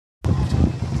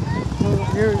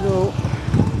here we go.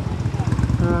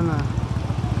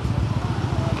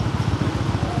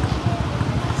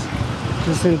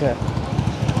 Jacinta.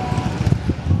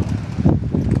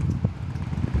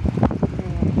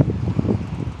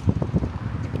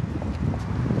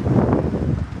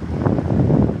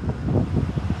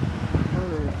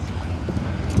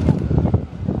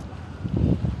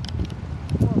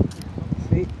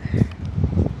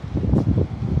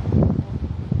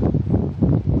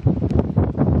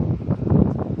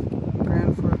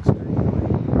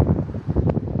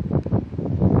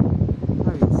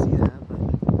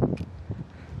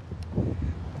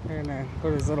 Go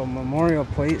to this little memorial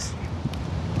place.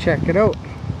 Check it out.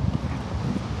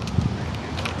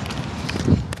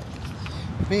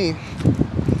 Me,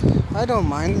 I don't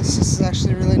mind. This is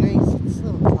actually really nice. It's a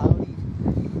little cloudy,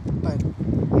 but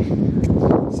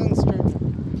the sun's starting to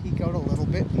peek out a little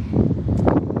bit.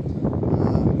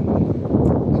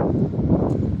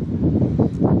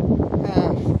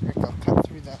 I'll cut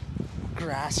through the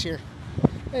grass here.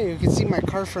 Hey, you can see my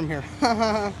car from here.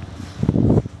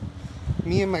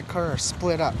 Me and my car are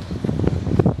split up.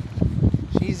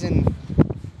 She's in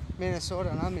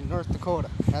Minnesota and I'm in North Dakota.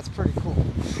 That's pretty cool.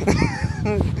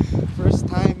 First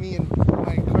time me and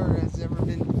my car has ever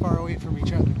been far away from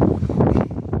each other.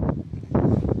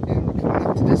 And we're coming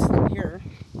up to this thing here.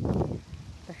 What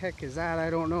the heck is that? I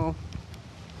don't know.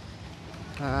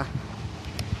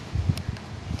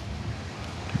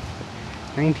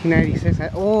 1996.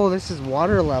 Oh, this is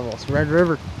water levels. Red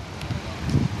River.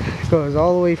 It goes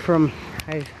all the way from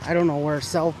I don't know where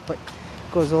south, but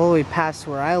it goes all the way past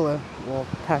where I live. Well,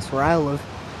 past where I live.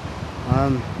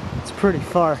 It's pretty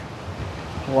far.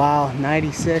 Wow,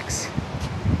 96,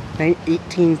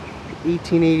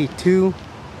 1882.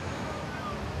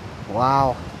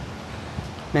 Wow.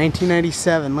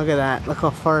 1997, look at that. Look how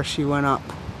far she went up.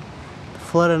 The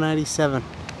flood of 97.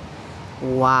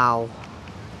 Wow.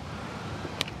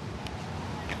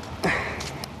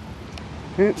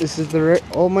 This is the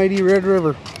almighty Red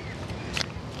River.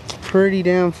 It's pretty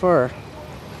damn far.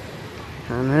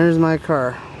 And there's my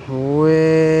car.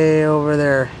 Way over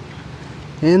there.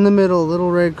 In the middle, little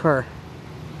red car.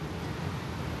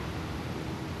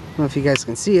 I don't know if you guys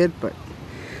can see it, but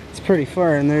it's pretty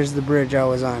far. And there's the bridge I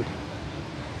was on.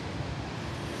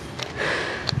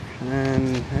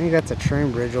 And I think that's a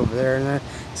train bridge over there. And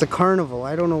it's a carnival.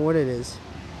 I don't know what it is.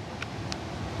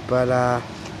 But,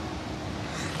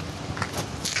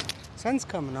 sun's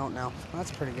coming out now.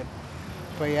 That's pretty good.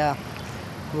 But yeah,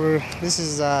 this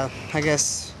is I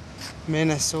guess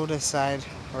Minnasota side,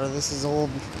 or this is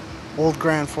old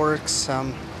Grand Forks.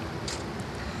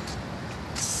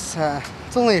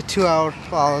 It's only a 2 hour.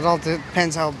 Well, it all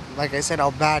depends how, like I said,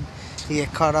 how bad you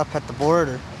get caught up at the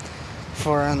border.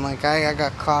 And like I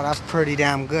got caught up pretty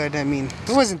damn good. I mean,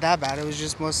 it wasn't that bad. It was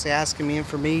just mostly asking me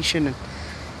information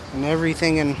and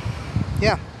everything, and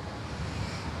yeah.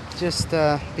 Just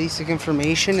basic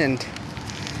information,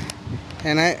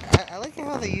 and I like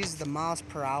how they use the miles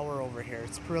per hour over here.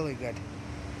 It's really good.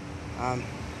 And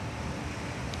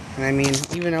I mean,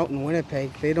 even out in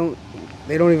Winnipeg, they don't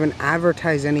even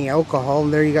advertise any alcohol.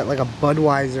 And there you got like a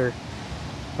Budweiser,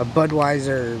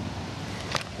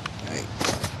 like,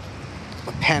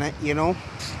 a pennant. You know,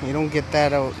 you don't get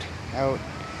that out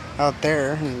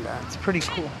there, and it's pretty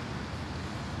cool.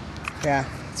 Yeah,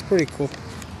 it's pretty cool.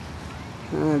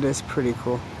 It is pretty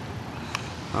cool.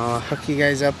 I'll hook you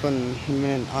guys up on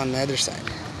the other side.